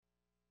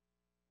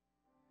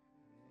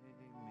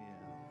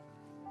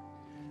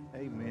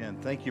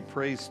Thank you,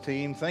 praise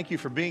team. Thank you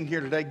for being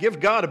here today. Give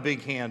God a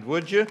big hand,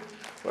 would you?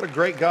 What a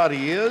great God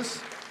He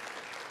is.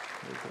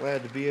 We're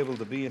glad to be able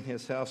to be in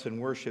His house and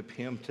worship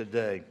Him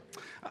today.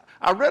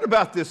 I read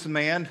about this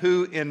man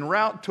who, en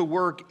route to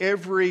work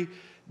every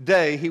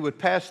day, he would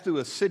pass through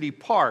a city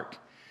park.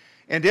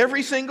 And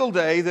every single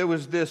day, there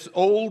was this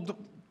old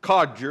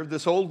codger,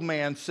 this old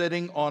man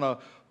sitting on a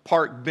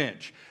park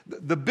bench.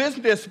 The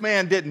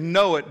businessman didn't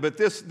know it, but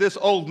this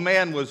old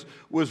man was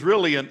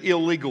really an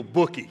illegal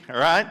bookie, all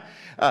right?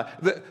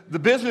 The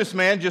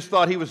businessman just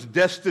thought he was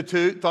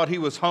destitute, thought he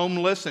was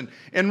homeless,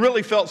 and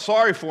really felt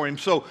sorry for him.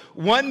 So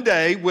one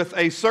day, with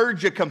a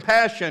surge of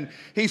compassion,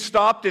 he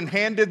stopped and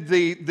handed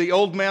the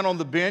old man on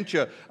the bench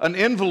an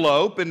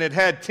envelope, and it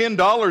had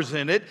 $10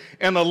 in it,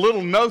 and a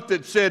little note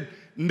that said,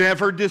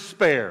 "Never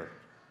despair."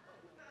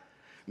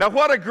 Now,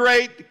 what a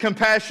great,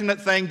 compassionate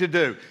thing to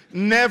do.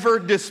 Never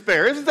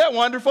despair. Isn't that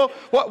wonderful?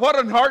 What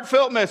a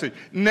heartfelt message.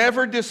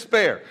 Never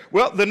despair.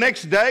 Well, the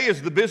next day,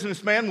 as the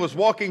businessman was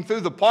walking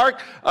through the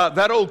park,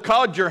 that old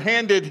codger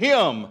handed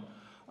him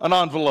an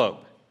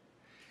envelope.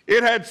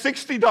 It had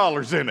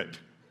 $60 in it.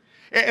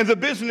 And the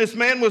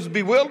businessman was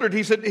bewildered.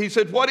 He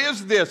said, "What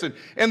is this?"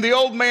 And the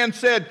old man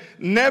said,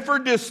 "Never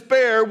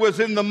despair was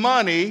in the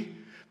money,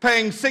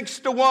 paying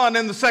 6-1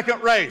 in the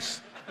second race."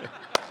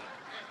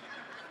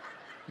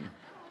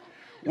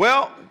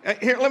 Well,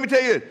 here, let me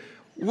tell you,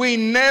 we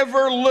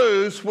never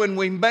lose when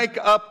we make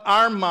up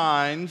our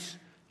minds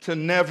to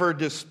never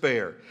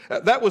despair.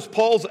 That was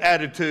Paul's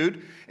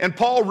attitude, and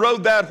Paul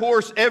rode that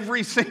horse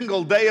every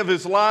single day of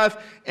his life,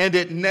 and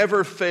it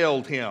never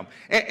failed him.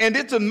 And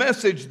it's a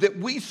message that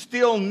we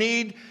still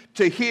need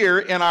to hear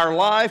in our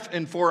life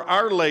and for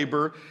our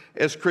labor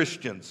as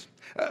Christians.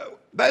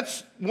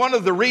 That's one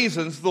of the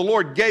reasons the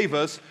Lord gave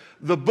us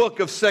the book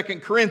of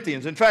 2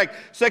 Corinthians. In fact,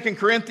 2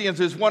 Corinthians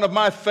is one of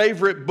my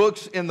favorite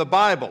books in the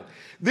Bible.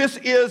 This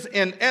is,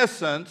 in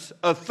essence,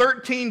 a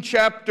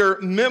 13-chapter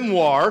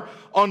memoir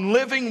on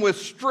living with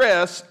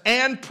stress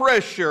and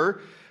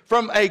pressure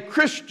from a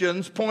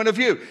Christian's point of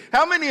view.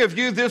 How many of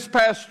you this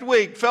past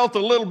week felt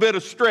a little bit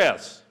of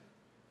stress?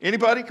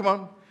 Anybody? Come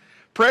on.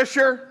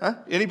 Pressure? Huh?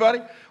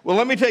 Anybody? Well,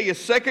 let me tell you,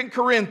 2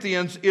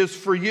 Corinthians is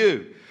for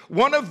you.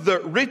 One of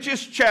the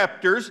richest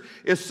chapters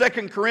is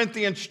 2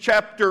 Corinthians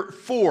chapter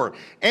 4.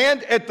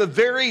 And at the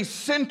very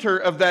center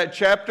of that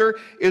chapter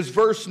is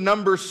verse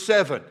number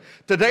 7.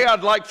 Today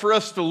I'd like for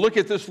us to look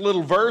at this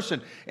little verse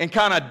and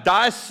kind of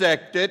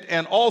dissect it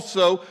and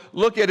also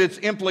look at its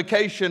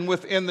implication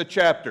within the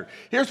chapter.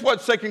 Here's what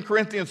 2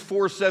 Corinthians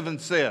 4:7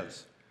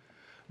 says.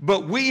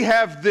 But we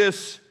have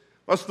this,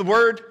 what's the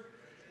word?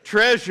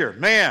 Treasure.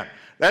 Man,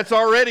 that's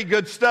already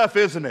good stuff,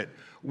 isn't it?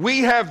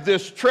 We have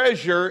this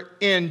treasure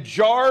in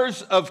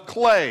jars of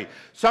clay.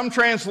 Some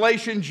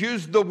translations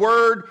use the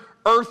word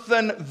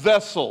earthen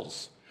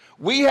vessels.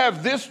 We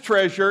have this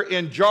treasure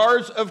in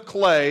jars of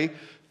clay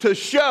to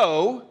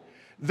show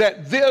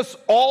that this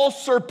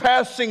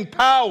all-surpassing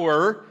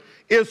power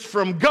is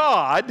from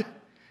God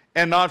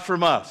and not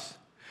from us.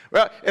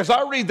 Well, as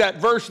I read that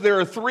verse, there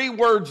are three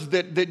words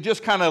that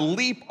just kind of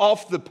leap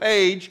off the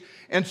page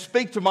and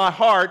speak to my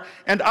heart,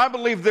 and I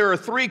believe there are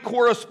three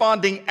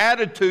corresponding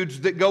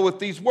attitudes that go with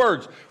these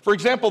words. For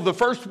example, the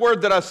first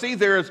word that I see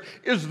there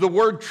is the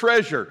word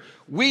treasure.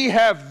 We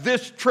have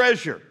this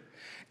treasure,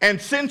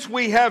 and since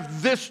we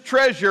have this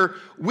treasure,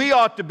 we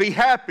ought to be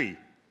happy.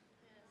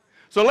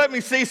 So let me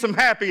see some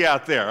happy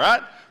out there,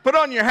 right? Put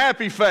on your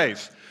happy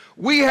face.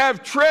 We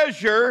have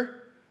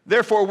treasure,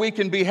 therefore we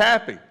can be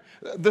happy.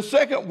 The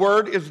second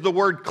word is the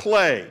word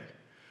clay.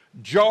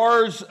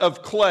 Jars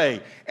of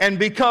clay. And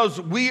because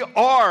we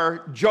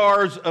are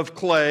jars of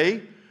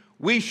clay,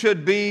 we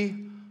should be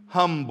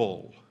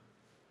humble.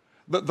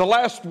 The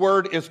last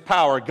word is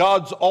power,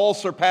 God's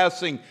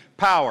all-surpassing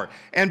power.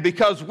 And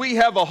because we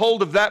have a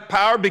hold of that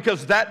power,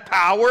 because that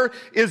power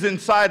is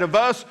inside of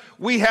us,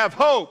 we have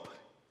hope.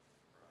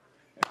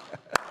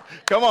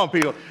 Come on,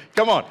 people.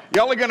 Come on.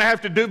 Y'all are going to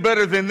have to do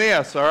better than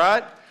this, all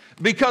right?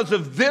 Because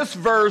of this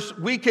verse,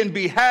 we can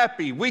be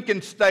happy, we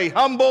can stay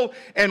humble,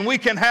 and we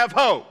can have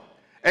hope.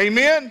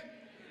 Amen?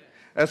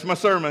 That's my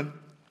sermon.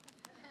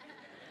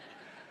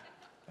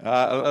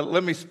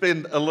 Let me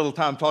spend a little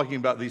time talking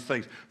about these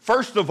things.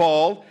 First of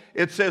all,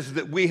 it says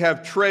that we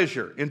have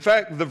treasure. In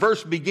fact, the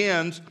verse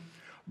begins,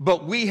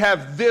 but we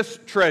have this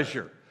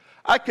treasure.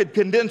 I could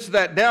condense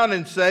that down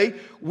and say,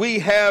 we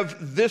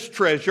have this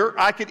treasure.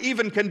 I could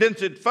even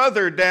condense it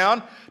further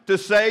down to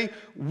say,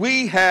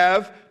 we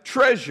have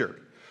treasure.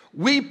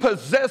 We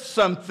possess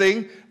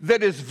something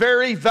that is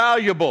very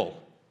valuable.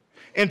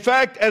 In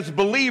fact, as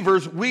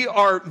believers, we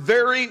are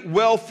very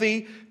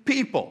wealthy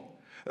people.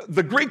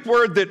 The Greek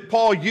word that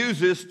Paul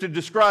uses to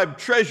describe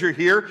treasure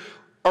here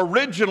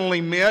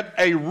originally meant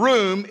a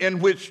room in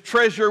which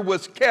treasure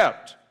was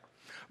kept.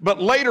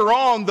 But later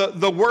on,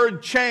 the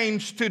word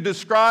changed to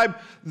describe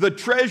the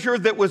treasure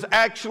that was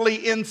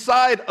actually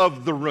inside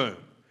of the room.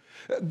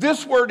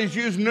 This word is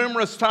used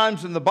numerous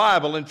times in the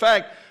Bible. In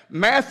fact,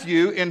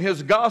 Matthew, in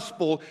his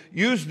gospel,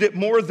 used it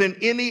more than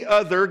any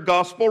other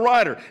gospel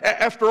writer.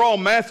 After all,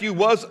 Matthew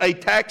was a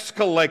tax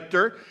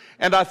collector,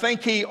 And I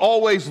think he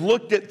always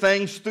looked at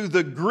things through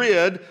the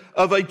grid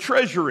of a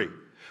treasury.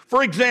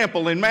 For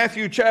example, in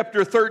Matthew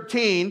chapter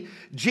 13,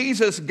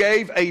 Jesus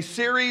gave a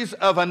series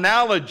of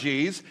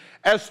analogies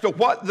as to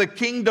what the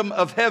kingdom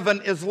of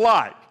heaven is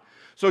like.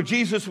 So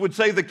Jesus would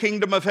say the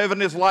kingdom of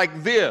heaven is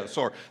like this,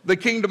 or the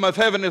kingdom of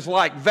heaven is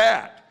like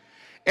that.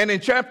 And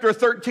in chapter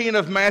 13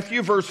 of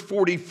Matthew, verse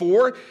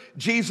 44,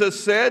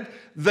 Jesus said,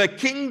 the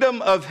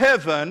kingdom of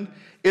heaven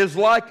is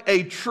like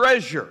a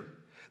treasure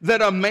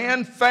that a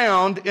man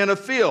found in a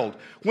field.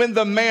 When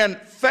the man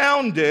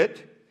found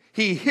it,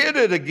 he hid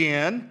it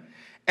again,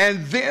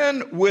 and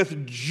then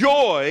with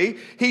joy,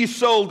 he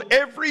sold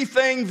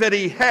everything that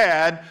he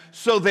had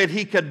so that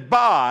he could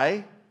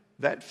buy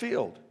that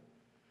field.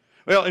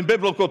 Well, in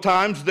biblical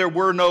times, there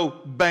were no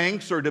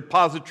banks or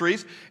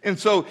depositories. And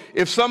so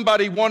if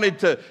somebody wanted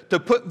to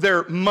put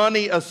their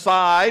money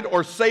aside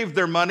or save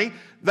their money,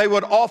 they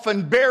would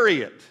often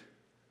bury it.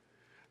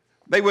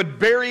 They would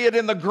bury it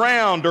in the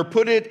ground or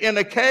put it in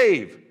a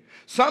cave.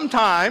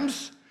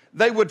 Sometimes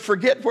they would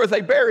forget where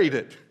they buried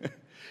it.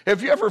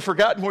 Have you ever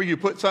forgotten where you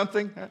put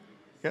something?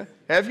 Yeah,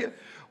 have you?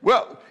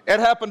 Well, it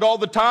happened all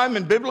the time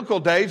in biblical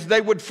days.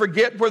 They would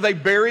forget where they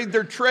buried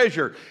their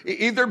treasure,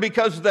 either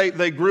because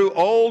they grew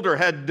old or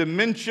had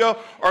dementia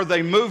or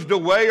they moved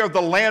away or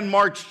the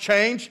landmarks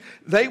changed.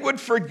 They would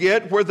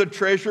forget where the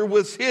treasure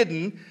was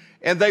hidden,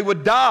 and they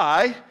would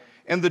die,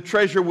 and the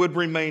treasure would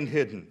remain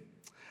hidden.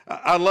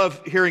 I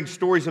love hearing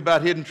stories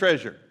about hidden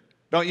treasure.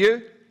 Don't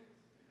you?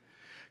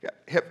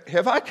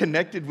 Have I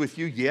connected with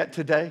you yet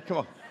today? Come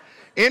on.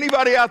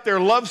 Anybody out there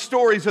loves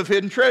stories of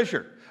hidden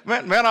treasure?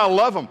 Man, I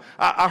love them.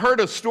 I heard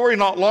a story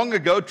not long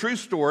ago, true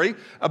story,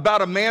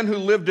 about a man who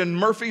lived in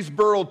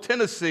Murfreesboro,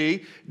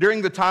 Tennessee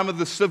during the time of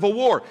the Civil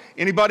War.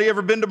 Anybody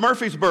ever been to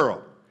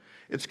Murfreesboro?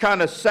 It's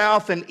kind of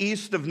south and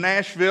east of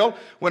Nashville.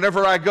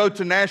 Whenever I go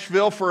to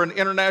Nashville for an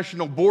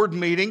international board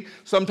meeting,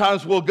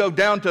 sometimes we'll go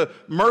down to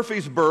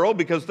Murfreesboro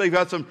because they've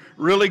got some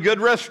really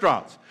good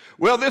restaurants.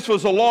 Well, this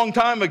was a long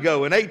time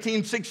ago in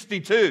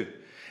 1862.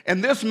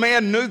 And this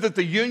man knew that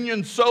the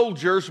Union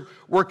soldiers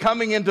were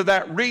coming into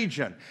that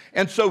region.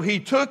 And so he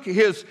took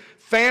his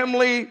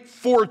family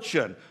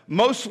fortune,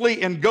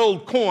 mostly in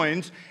gold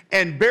coins,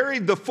 and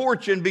buried the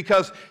fortune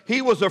because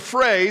he was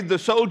afraid the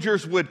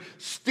soldiers would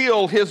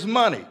steal his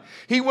money.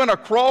 He went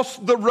across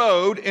the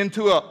road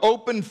into an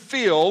open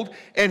field,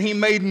 and he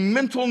made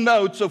mental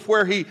notes of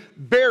where he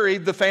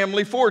buried the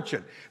family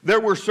fortune. There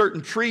were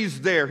certain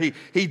trees there.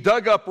 He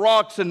dug up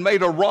rocks and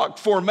made a rock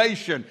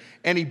formation,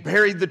 and he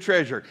buried the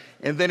treasure,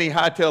 and then he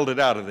hightailed it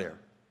out of there.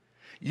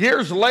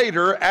 Years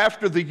later,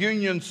 after the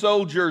Union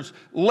soldiers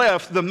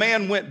left, the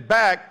man went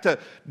back to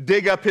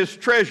dig up his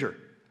treasure,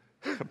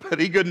 but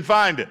he couldn't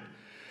find it.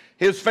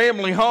 His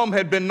family home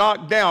had been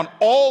knocked down.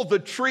 All the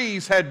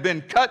trees had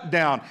been cut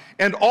down,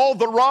 and all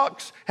the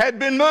rocks had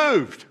been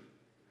moved.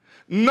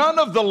 None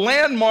of the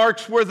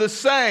landmarks were the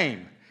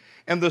same.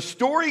 And the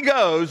story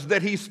goes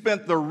that he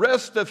spent the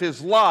rest of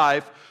his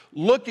life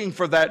looking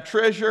for that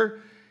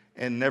treasure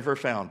and never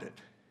found it.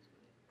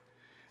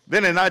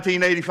 Then in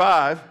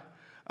 1985,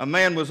 a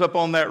man was up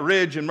on that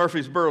ridge in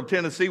Murfreesboro,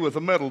 Tennessee with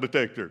a metal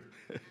detector.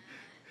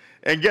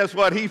 And guess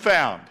what he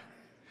found?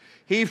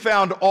 He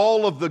found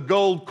all of the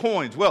gold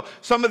coins. Well,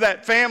 some of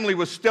that family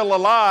was still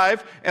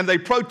alive, and they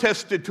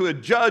protested to a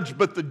judge,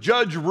 but the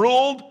judge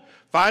ruled,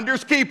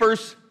 finders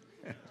keepers.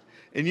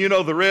 And you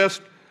know the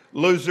rest,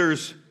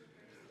 losers.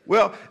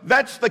 Well,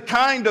 that's the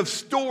kind of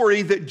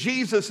story that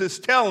Jesus is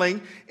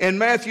telling in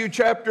Matthew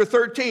chapter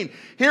 13.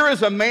 Here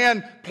is a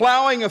man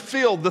plowing a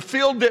field. The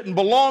field didn't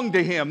belong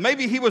to him.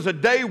 Maybe he was a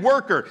day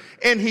worker,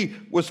 and he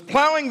was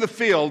plowing the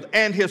field,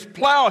 and his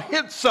plow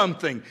hit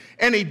something,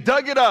 and he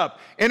dug it up,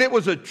 and it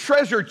was a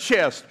treasure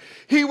chest.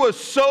 He was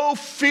so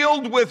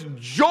filled with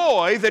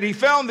joy that he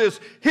found this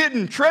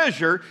hidden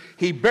treasure.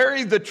 He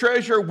buried the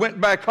treasure, went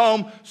back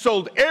home,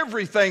 sold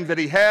everything that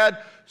he had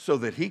so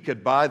that he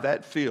could buy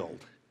that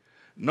field,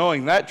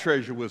 knowing that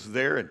treasure was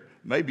there and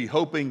maybe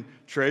hoping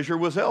treasure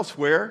was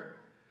elsewhere.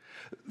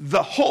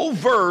 The whole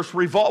verse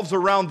revolves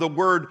around the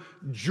word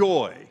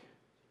joy.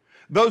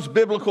 Those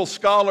biblical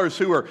scholars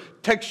who are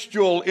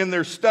textual in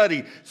their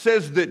study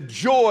says that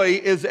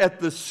joy is at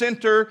the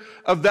center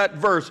of that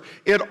verse.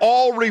 It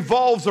all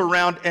revolves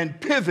around and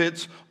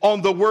pivots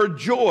on the word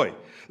joy.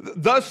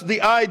 Thus,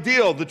 the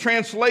ideal, the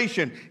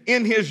translation,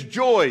 in his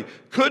joy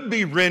could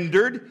be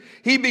rendered,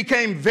 he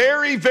became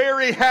very,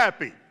 very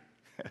happy.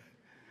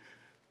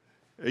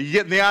 Are you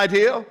getting the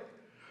idea?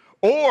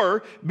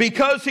 Or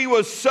because he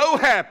was so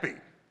happy,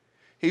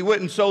 he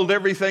went and sold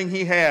everything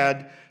he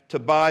had to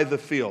buy the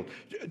field.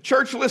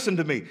 Church, listen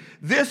to me.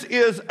 This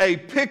is a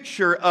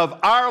picture of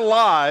our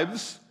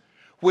lives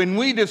when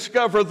we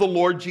discover the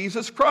Lord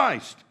Jesus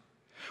Christ.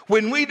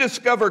 When we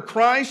discover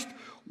Christ,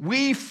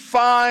 we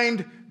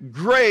find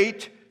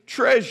great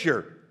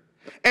treasure.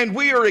 And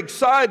we are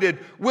excited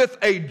with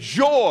a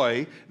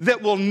joy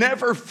that will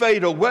never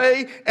fade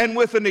away and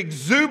with an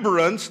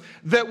exuberance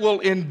that will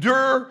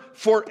endure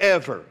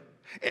forever.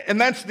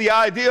 And that's the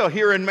ideal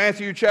here in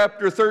Matthew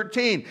chapter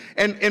 13.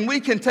 And we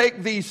can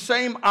take these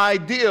same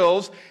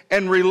ideals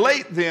and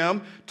relate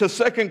them to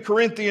 2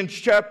 Corinthians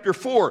chapter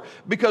 4,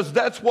 because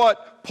that's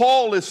what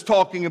Paul is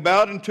talking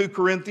about in 2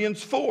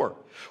 Corinthians 4.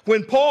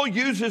 When Paul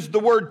uses the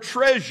word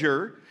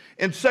treasure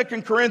in 2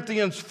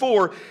 Corinthians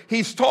 4,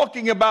 he's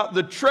talking about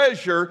the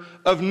treasure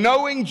of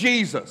knowing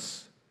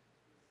Jesus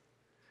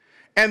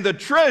and the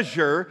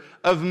treasure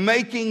of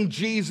making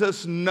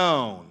Jesus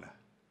known.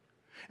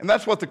 And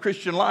that's what the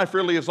Christian life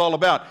really is all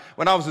about.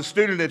 When I was a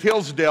student at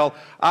Hillsdale,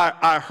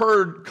 I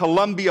heard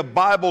Columbia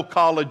Bible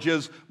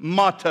College's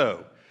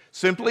motto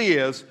simply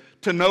is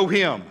to know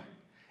Him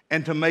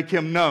and to make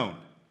Him known.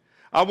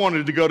 I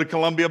wanted to go to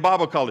Columbia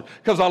Bible College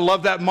because I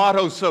love that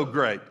motto so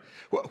great.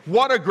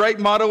 What a great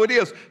motto it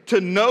is,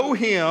 to know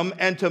Him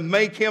and to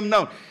make Him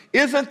known.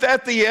 Isn't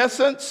that the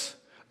essence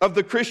of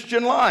the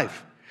Christian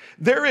life?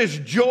 There is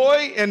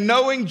joy in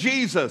knowing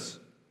Jesus.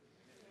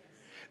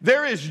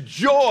 There is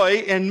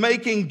joy in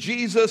making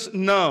Jesus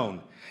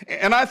known.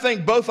 And I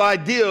think both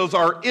ideas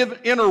are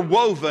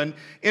interwoven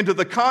into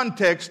the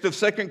context of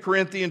 2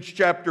 Corinthians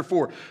chapter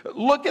 4.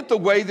 Look at the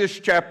way this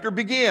chapter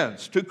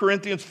begins. 2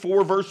 Corinthians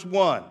 4 verse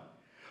 1.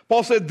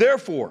 Paul said,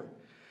 therefore,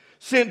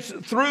 since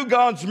through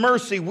God's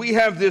mercy we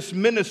have this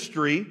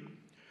ministry,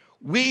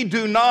 we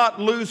do not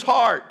lose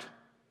heart.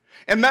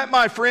 And that,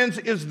 my friends,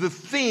 is the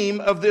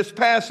theme of this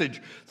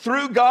passage.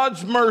 Through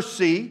God's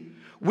mercy,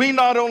 we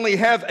not only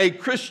have a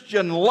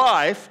Christian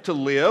life to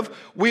live,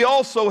 we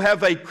also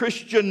have a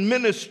Christian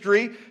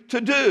ministry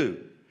to do.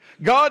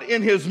 God,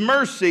 in His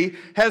mercy,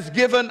 has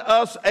given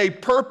us a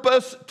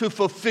purpose to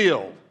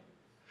fulfill.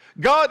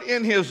 God,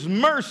 in His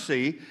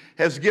mercy,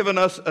 has given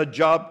us a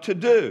job to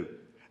do.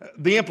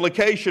 The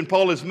implication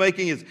Paul is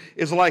making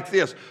is like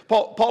this.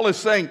 Paul is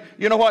saying,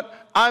 you know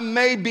what? I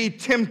may be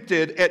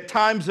tempted at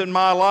times in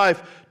my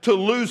life to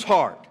lose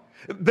heart.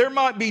 There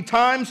might be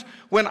times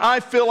when I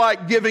feel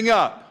like giving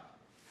up.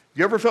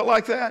 You ever felt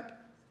like that?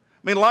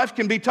 I mean, life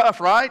can be tough,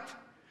 right?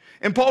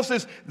 And Paul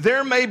says,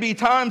 there may be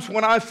times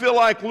when I feel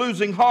like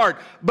losing heart,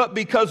 but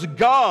because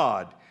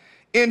God,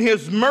 in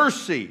His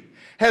mercy,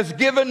 has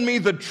given me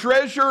the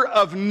treasure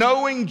of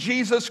knowing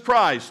Jesus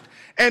Christ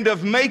and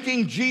of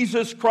making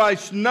Jesus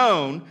Christ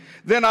known,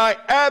 then I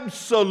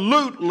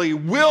absolutely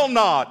will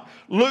not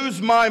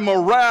lose my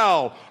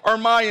morale or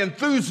my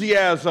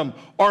enthusiasm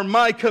or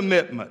my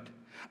commitment.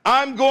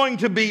 I'm going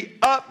to be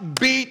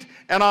upbeat,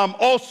 and I'm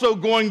also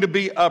going to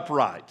be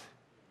upright.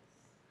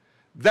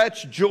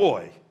 That's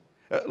joy.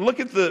 Look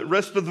at the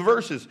rest of the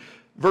verses.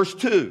 Verse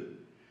 2.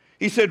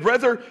 He said,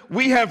 rather,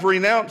 we have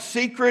renounced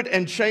secret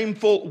and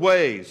shameful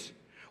ways.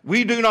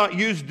 We do not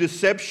use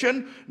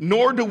deception,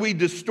 nor do we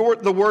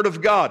distort the word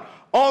of God.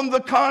 On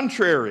the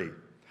contrary,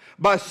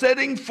 by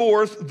setting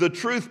forth the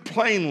truth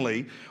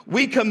plainly,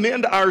 we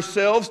commend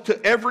ourselves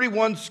to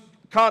everyone's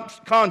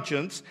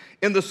conscience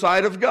in the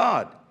sight of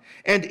God.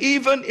 And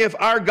even if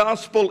our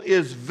gospel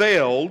is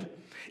veiled,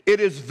 it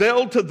is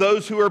veiled to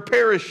those who are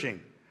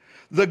perishing.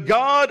 The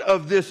God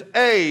of this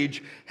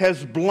age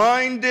has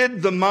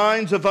blinded the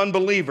minds of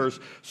unbelievers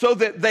so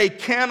that they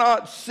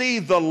cannot see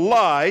the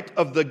light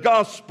of the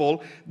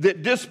gospel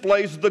that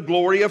displays the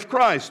glory of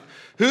Christ,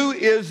 who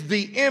is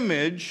the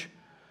image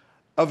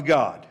of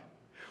God.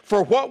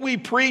 For what we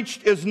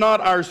preached is not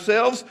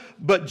ourselves,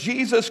 but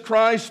Jesus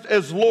Christ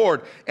as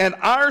Lord, and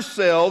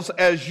ourselves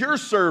as your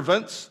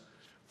servants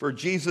for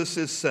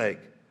Jesus' sake.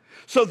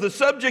 So the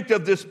subject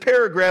of this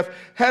paragraph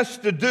has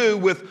to do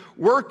with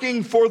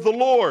working for the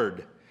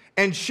Lord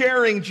and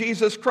sharing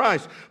Jesus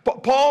Christ.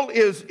 Paul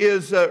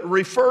is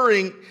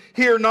referring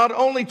here not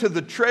only to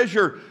the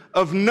treasure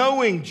of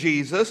knowing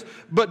Jesus,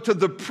 but to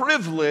the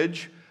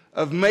privilege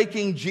of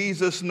making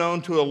Jesus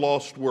known to a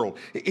lost world.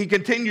 He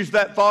continues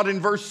that thought in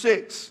verse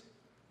 6.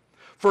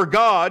 For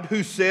God,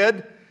 who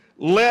said,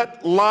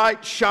 let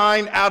light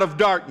shine out of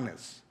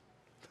darkness.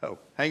 Oh,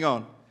 hang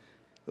on.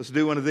 Let's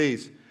do one of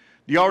these.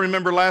 Do y'all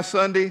remember last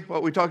Sunday,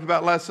 what we talked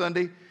about last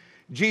Sunday?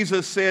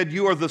 Jesus said,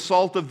 you are the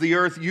salt of the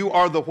earth. You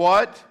are the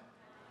what?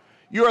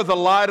 You are the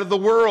light of the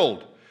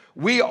world.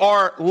 We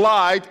are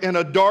light in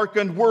a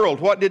darkened world.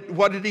 What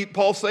did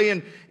Paul say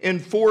in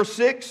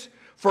 4:6?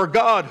 For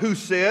God, who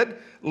said,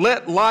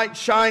 let light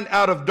shine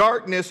out of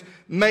darkness,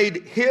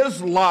 made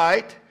His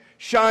light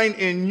shine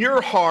in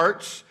your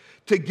hearts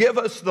to give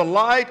us the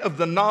light of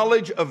the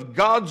knowledge of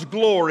God's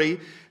glory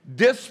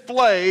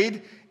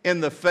displayed in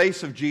the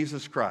face of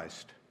Jesus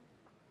Christ.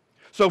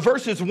 So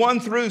verses 1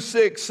 through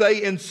 6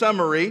 say in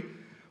summary,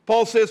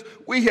 Paul says,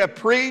 we have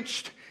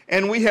preached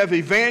and we have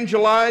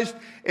evangelized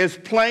as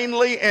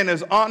plainly and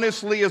as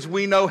honestly as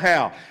we know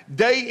how.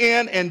 Day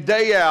in and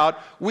day out,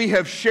 we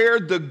have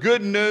shared the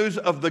good news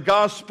of the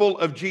gospel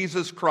of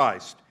Jesus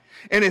Christ.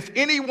 And if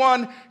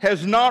anyone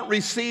has not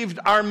received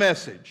our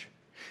message,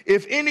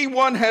 if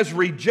anyone has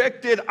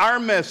rejected our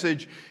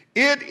message,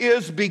 it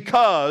is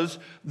because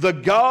the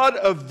God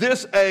of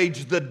this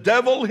age, the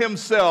devil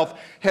himself,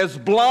 has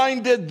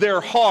blinded their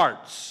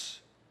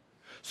hearts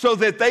so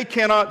that they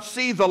cannot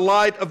see the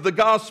light of the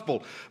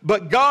gospel.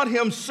 But God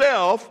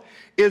Himself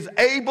is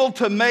able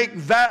to make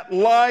that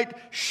light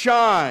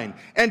shine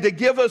and to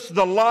give us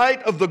the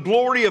light of the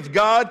glory of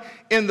God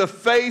in the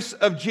face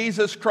of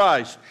Jesus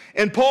Christ.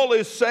 And Paul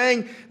is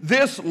saying,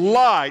 this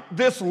light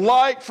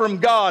from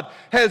God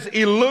has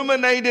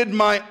illuminated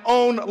my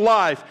own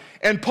life.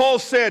 And Paul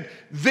said,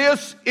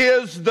 this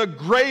is the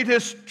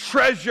greatest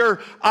treasure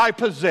I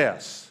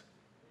possess.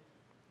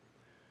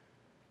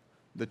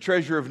 The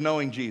treasure of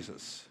knowing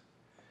Jesus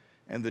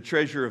and the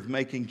treasure of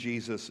making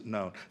Jesus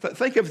known.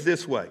 Think of it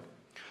this way.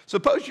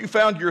 Suppose you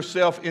found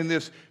yourself in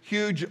this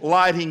huge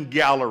lighting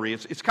gallery.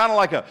 It's kind of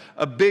like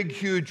a big,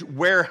 huge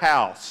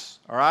warehouse,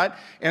 all right?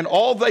 And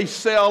all they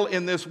sell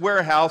in this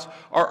warehouse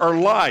are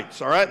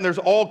lights, all right? And there's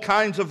all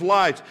kinds of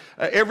lights.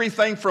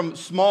 Everything from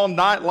small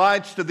night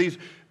lights to these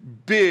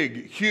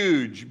big,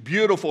 huge,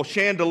 beautiful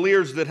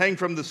chandeliers that hang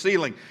from the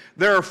ceiling.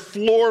 There are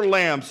floor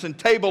lamps and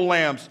table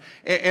lamps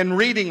and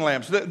reading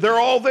lamps. They're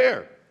all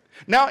there.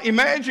 Now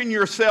imagine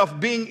yourself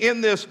being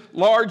in this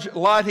large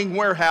lighting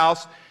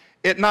warehouse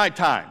at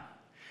nighttime.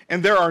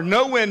 And there are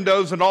no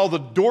windows and all the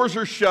doors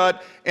are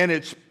shut and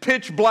it's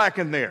pitch black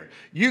in there.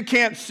 You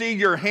can't see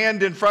your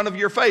hand in front of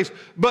your face,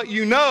 but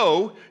you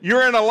know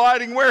you're in a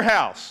lighting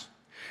warehouse.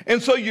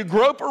 And so you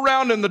grope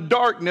around in the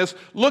darkness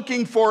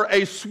looking for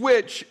a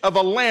switch of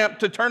a lamp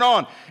to turn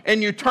on.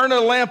 And you turn a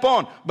lamp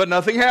on, but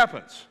nothing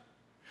happens.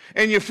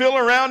 And you feel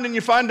around and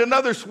you find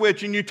another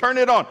switch and you turn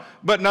it on,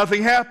 but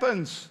nothing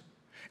happens.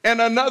 And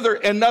another,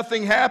 and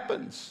nothing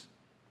happens.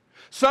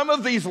 Some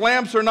of these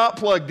lamps are not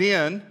plugged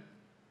in.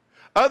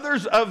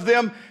 Others of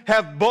them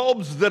have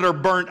bulbs that are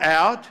burnt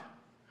out.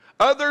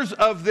 Others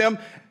of them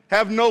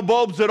have no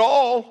bulbs at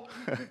all.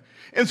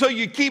 And so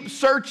you keep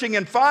searching,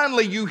 and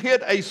finally you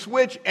hit a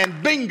switch,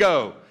 and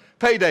bingo,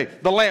 payday,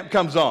 the lamp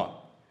comes on.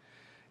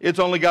 It's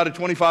only got a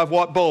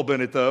 25-watt bulb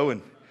in it, though,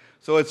 and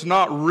so it's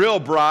not real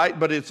bright,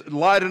 but it's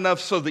light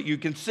enough so that you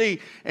can see,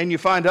 and you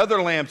find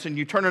other lamps, and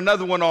you turn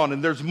another one on,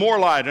 and there's more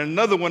light, and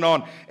another one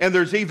on, and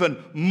there's even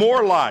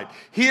more light.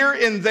 Here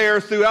and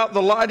there throughout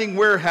the lighting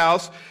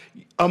warehouse,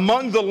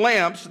 among the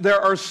lamps, there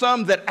are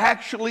some that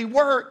actually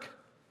work.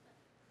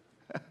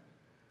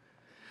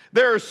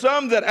 There are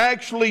some that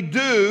actually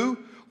do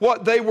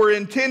what they were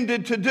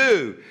intended to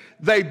do.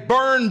 They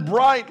burn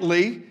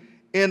brightly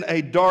in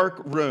a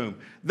dark room.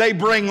 They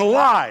bring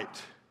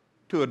light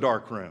to a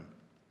dark room.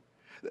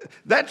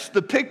 That's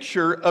the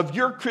picture of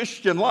your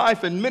Christian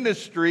life and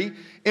ministry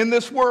in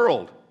this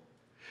world.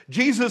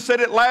 Jesus said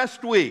it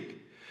last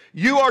week.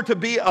 You are to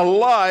be a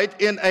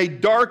light in a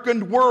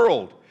darkened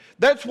world.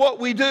 That's what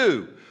we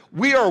do.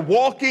 We are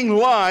walking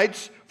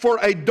lights for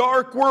a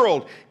dark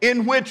world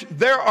in which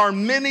there are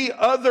many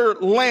other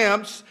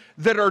lamps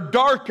that are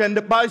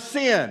darkened by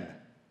sin.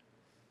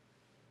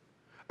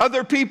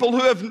 Other people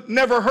who have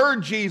never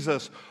heard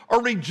Jesus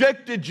or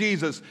rejected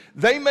Jesus,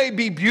 they may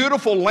be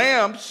beautiful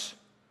lamps,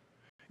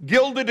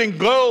 gilded in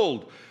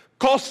gold,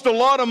 cost a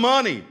lot of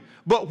money,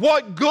 but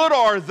what good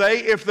are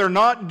they if they're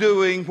not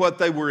doing what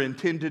they were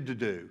intended to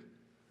do?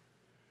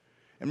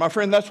 And my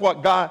friend, that's why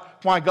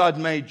God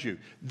made you.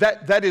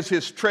 That is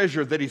His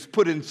treasure that He's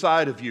put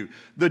inside of you.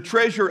 The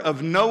treasure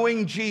of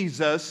knowing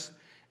Jesus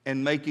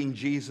and making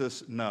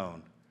Jesus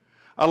known.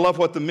 I love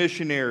what the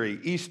missionary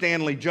E.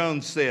 Stanley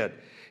Jones said.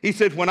 He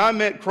said, when I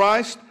met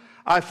Christ,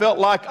 I felt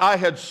like I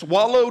had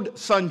swallowed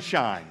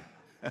sunshine.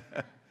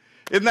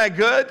 Isn't that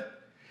good?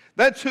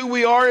 That's who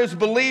we are as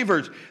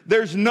believers.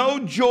 There's no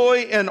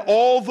joy in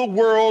all the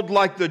world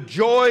like the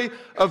joy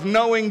of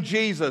knowing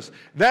Jesus.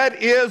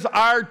 That is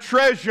our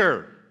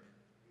treasure.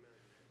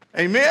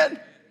 Amen?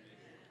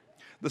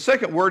 The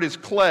second word is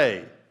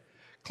clay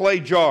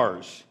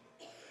jars.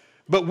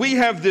 But we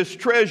have this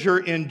treasure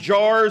in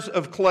jars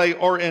of clay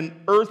or in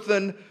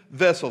earthen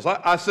vessels.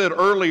 I said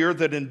earlier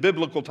that in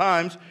biblical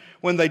times,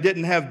 when they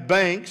didn't have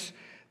banks,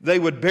 they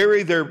would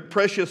bury their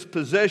precious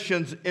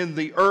possessions in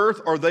the earth,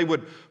 or they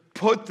would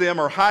put them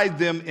or hide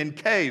them in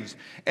caves.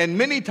 And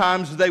many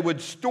times they would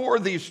store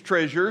these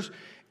treasures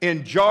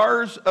in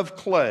jars of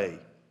clay.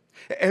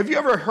 Have you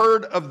ever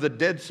heard of the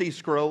Dead Sea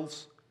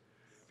Scrolls?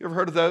 You ever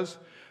heard of those?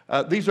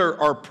 These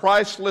are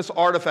priceless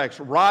artifacts,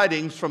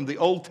 writings from the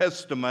Old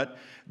Testament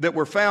that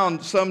were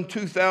found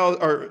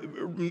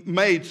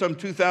made some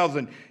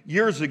 2,000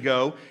 years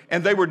ago,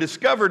 and they were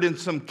discovered in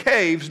some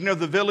caves near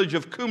the village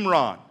of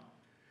Qumran.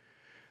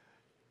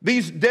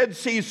 These Dead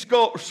Sea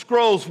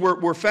Scrolls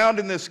were found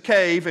in this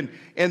cave,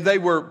 and they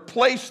were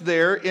placed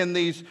there in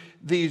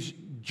these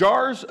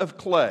jars of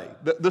clay.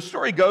 The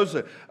story goes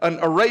that an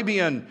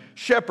Arabian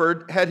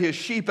shepherd had his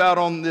sheep out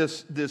on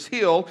this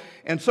hill,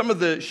 and some of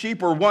the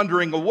sheep were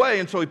wandering away,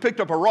 and so he picked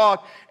up a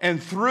rock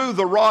and threw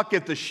the rock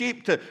at the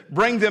sheep to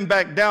bring them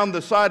back down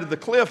the side of the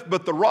cliff,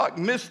 but the rock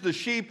missed the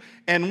sheep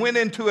and went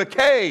into a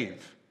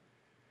cave.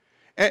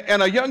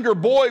 And a younger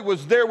boy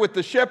was there with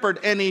the shepherd,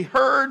 and he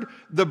heard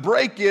the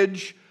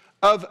breakage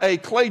of a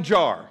clay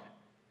jar.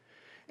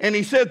 And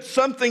he said,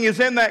 something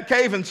is in that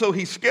cave. And so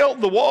he scaled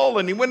the wall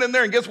and he went in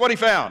there, and guess what he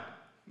found?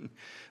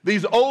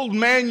 These old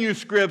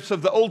manuscripts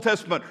of the Old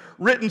Testament,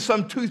 written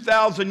some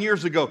 2,000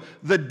 years ago,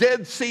 the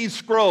Dead Sea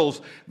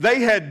Scrolls,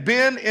 they had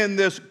been in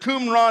this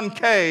Qumran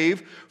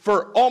cave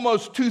for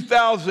almost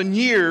 2,000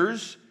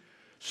 years,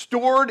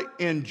 stored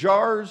in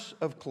jars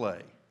of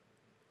clay.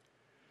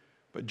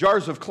 But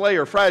jars of clay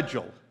are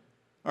fragile,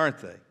 aren't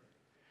they?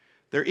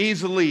 They're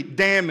easily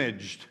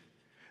damaged.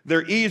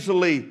 They're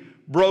easily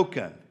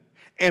broken.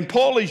 And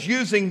Paul is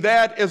using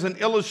that as an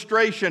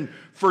illustration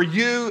for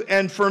you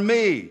and for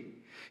me.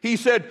 He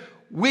said,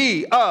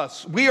 we are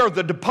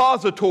the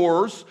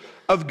depositors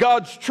of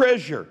God's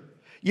treasure,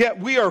 yet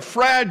we are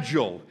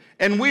fragile,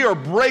 and we are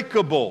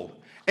breakable,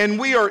 and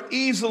we are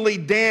easily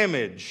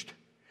damaged.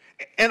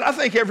 And I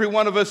think every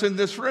one of us in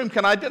this room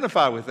can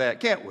identify with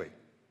that, can't we?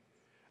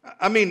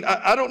 I mean,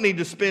 I don't need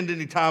to spend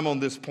any time on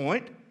this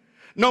point.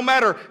 No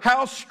matter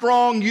how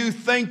strong you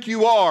think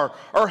you are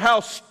or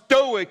how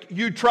stoic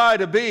you try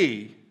to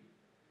be,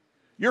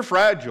 you're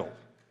fragile.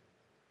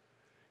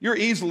 You're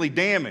easily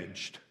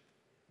damaged.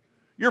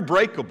 You're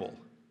breakable,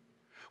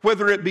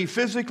 whether it be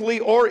physically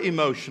or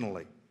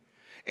emotionally.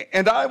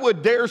 And I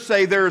would dare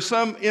say there are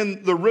some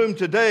in the room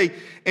today,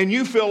 and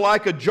you feel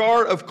like a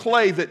jar of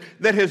clay that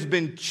has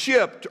been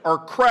chipped or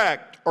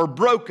cracked or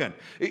broken.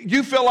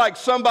 You feel like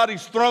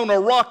somebody's thrown a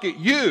rock at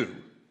you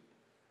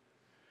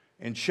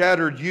and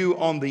shattered you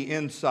on the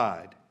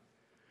inside.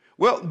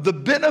 Well, the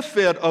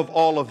benefit of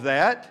all of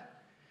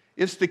that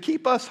is to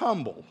keep us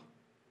humble.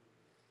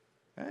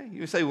 Okay?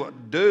 You say, well,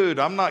 dude,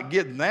 I'm not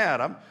getting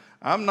that.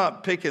 I'm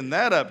not picking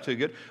that up too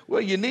good.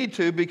 Well, you need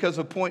to because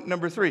of point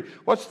number 3.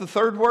 What's the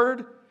third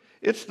word?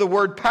 It's the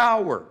word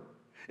power.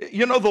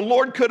 You know, the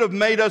Lord could have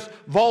made us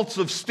vaults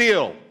of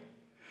steel.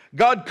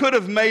 God could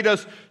have made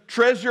us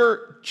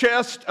treasure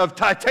chest of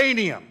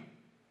titanium.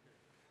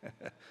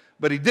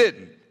 But He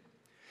didn't.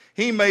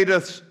 He made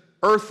us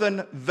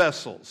earthen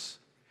vessels.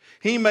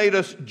 He made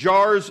us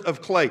jars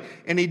of clay.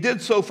 And He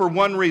did so for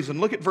one reason.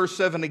 Look at verse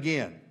 7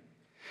 again.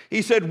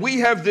 He said,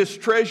 we have this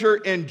treasure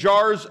in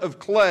jars of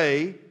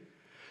clay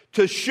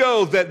to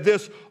show that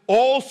this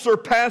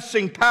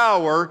all-surpassing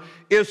power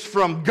is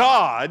from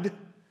God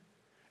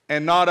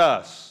and not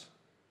us.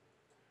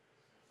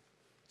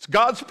 It's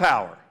God's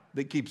power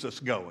that keeps us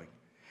going.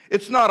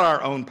 It's not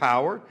our own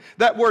power.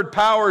 That word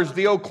power is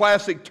the old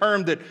classic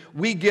term that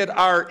we get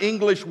our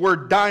English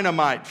word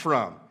dynamite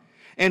from.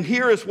 And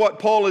here is what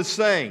Paul is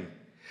saying.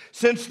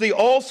 Since the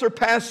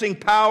all-surpassing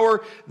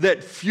power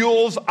that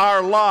fuels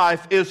our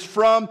life is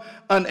from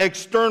an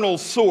external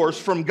source,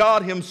 from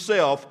God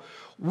Himself,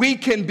 we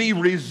can be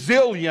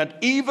resilient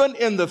even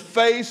in the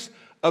face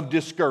of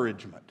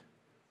discouragement.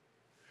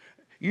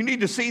 You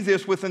need to see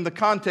this within the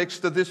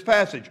context of this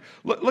passage.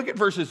 Look at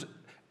verses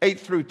 8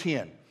 through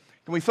 10.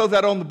 Can we throw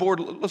that on the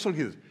board? Let's look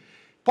at this.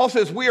 Paul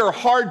says, we are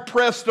hard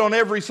pressed on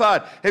every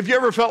side. Have you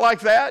ever felt like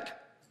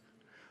that?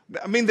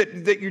 I mean,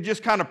 that you're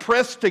just kind of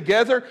pressed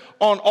together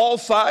on all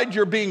sides.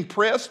 You're being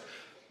pressed,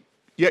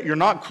 yet you're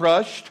not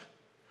crushed.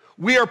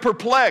 We are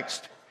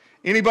perplexed.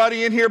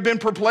 Anybody in here been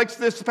perplexed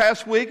this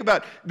past week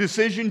about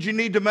decisions you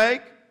need to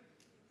make?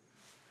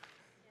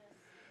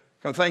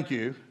 Oh, thank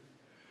you.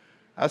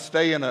 I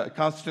stay in a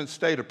constant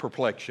state of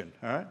perplexion,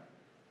 all right?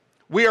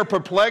 We are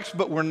perplexed,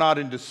 but we're not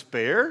in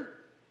despair.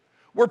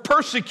 We're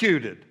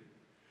persecuted,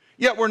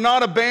 yet we're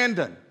not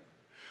abandoned.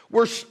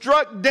 We're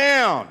struck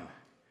down,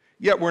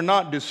 yet we're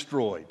not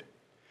destroyed.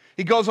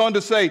 He goes on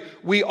to say,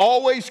 we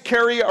always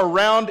carry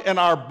around in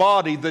our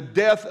body the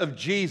death of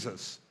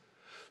Jesus,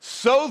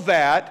 so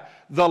that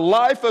the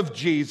life of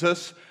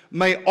Jesus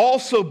may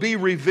also be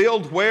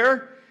revealed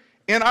where?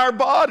 In our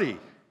body.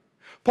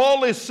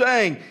 Paul is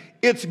saying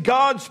it's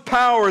God's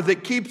power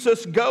that keeps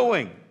us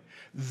going.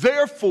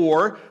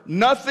 Therefore,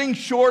 nothing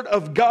short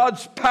of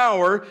God's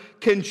power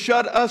can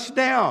shut us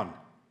down.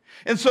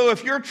 And so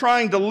if you're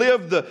trying to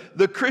live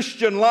the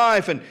Christian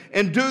life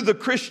and do the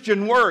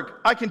Christian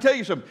work, I can tell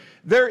you something.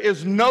 There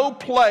is no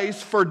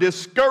place for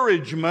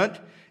discouragement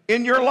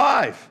in your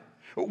life.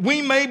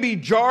 We may be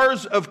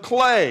jars of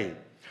clay,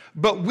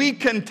 but we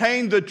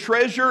contain the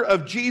treasure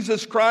of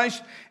Jesus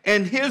Christ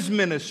and His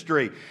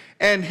ministry.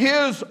 And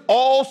His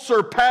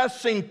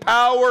all-surpassing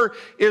power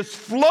is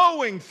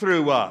flowing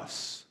through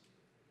us.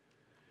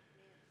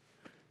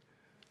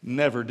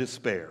 Never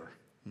despair.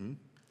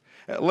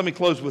 Let me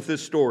close with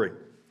this story.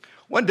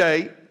 One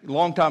day, a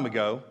long time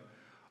ago,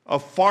 a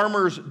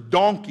farmer's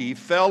donkey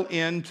fell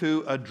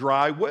into a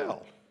dry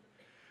well.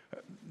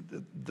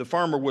 The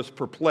farmer was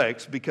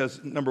perplexed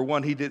because, number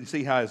one, he didn't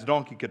see how his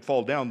donkey could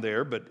fall down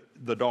there, but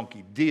the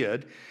donkey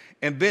did.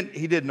 And then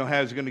he didn't know how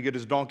he was going to get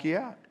his donkey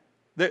out.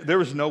 There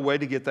was no way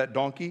to get that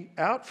donkey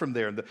out from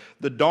there.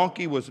 The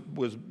donkey was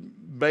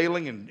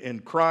bailing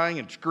and crying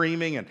and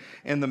screaming,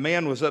 and the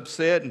man was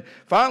upset. And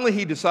finally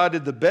he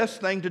decided the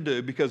best thing to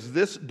do, because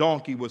this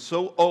donkey was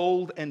so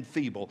old and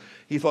feeble,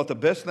 he thought the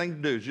best thing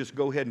to do is just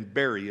go ahead and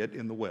bury it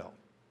in the well.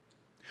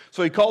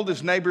 So he called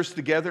his neighbors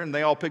together, and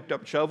they all picked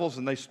up shovels,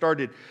 and they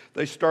started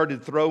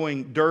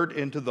throwing dirt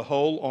into the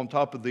hole on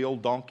top of the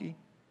old donkey.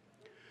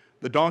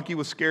 The donkey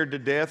was scared to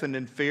death, and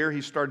in fear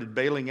he started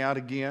bailing out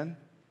again.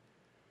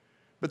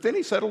 But then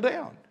he settled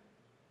down.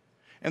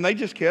 And they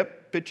just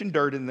kept pitching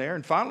dirt in there.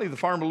 And finally, the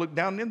farmer looked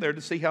down in there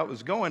to see how it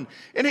was going.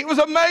 And he was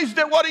amazed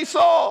at what he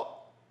saw.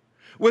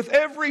 With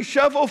every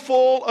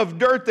shovelful of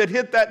dirt that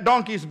hit that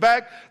donkey's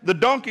back, the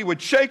donkey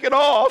would shake it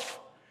off.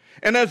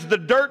 And as the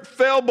dirt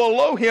fell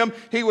below him,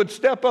 he would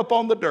step up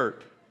on the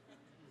dirt.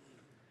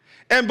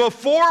 And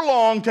before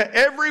long, to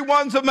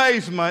everyone's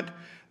amazement,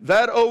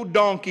 that old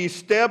donkey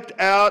stepped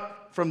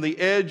out from the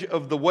edge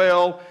of the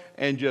well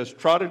and just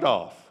trotted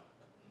off,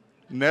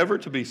 never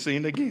to be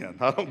seen again.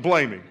 I don't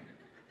blame him.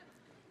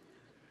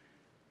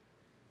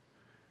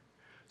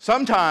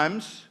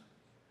 Sometimes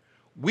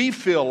we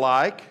feel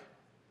like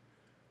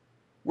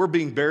we're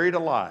being buried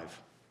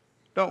alive,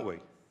 don't we?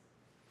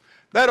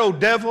 That old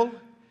devil,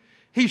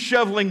 he's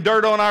shoveling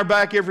dirt on our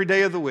back every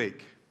day of the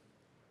week.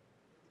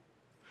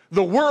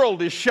 The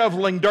world is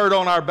shoveling dirt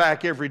on our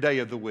back every day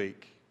of the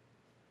week.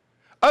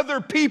 Other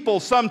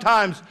people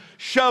sometimes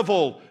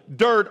shovel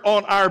dirt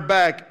on our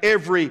back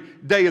every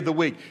day of the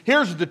week.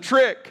 Here's the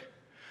trick.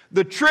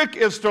 The trick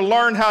is to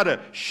learn how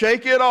to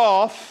shake it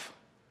off,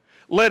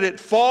 let it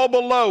fall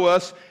below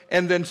us,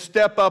 and then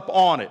step up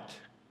on it.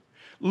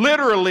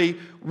 Literally,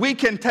 we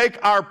can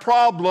take our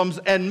problems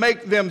and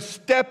make them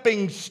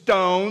stepping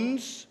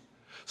stones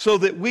so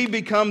that we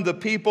become the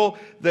people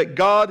that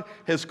God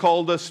has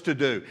called us to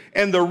do.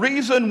 And the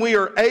reason we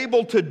are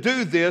able to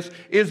do this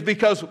is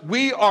because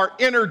we are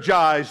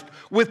energized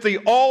with the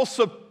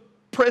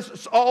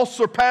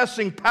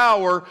all-surpassing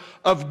power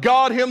of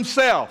God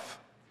Himself.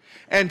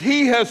 And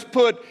He has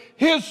put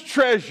His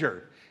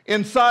treasure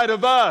inside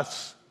of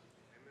us.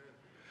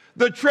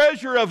 The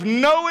treasure of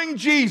knowing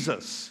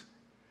Jesus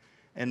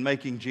and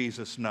making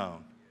Jesus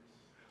known.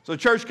 So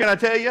church, can I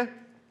tell you?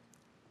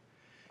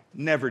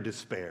 Never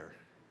despair.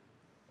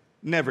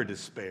 Never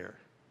despair.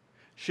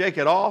 Shake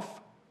it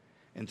off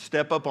and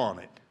step up on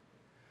it.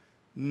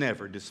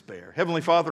 Never despair. Heavenly Father,